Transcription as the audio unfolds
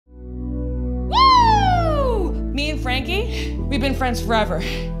Frankie, we've been friends forever.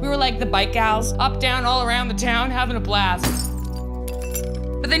 We were like the bike gals, up, down, all around the town, having a blast.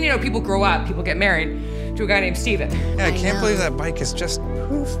 But then, you know, people grow up, people get married to a guy named Steven. Yeah, I can't believe that bike is just,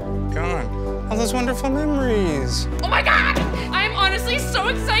 poof, gone. All those wonderful memories. Oh my God! I'm honestly so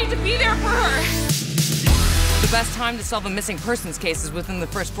excited to be there for her. The best time to solve a missing persons case is within the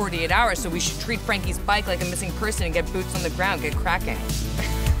first 48 hours, so we should treat Frankie's bike like a missing person and get boots on the ground, get cracking.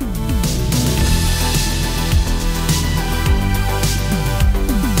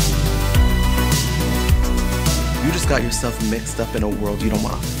 You just got yourself mixed up in a world you don't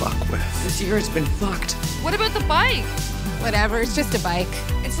want to fuck with. This year has been fucked. What about the bike? Whatever, it's just a bike.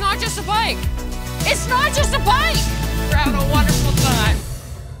 It's not just a bike. It's not just a bike! We're having a wonderful time.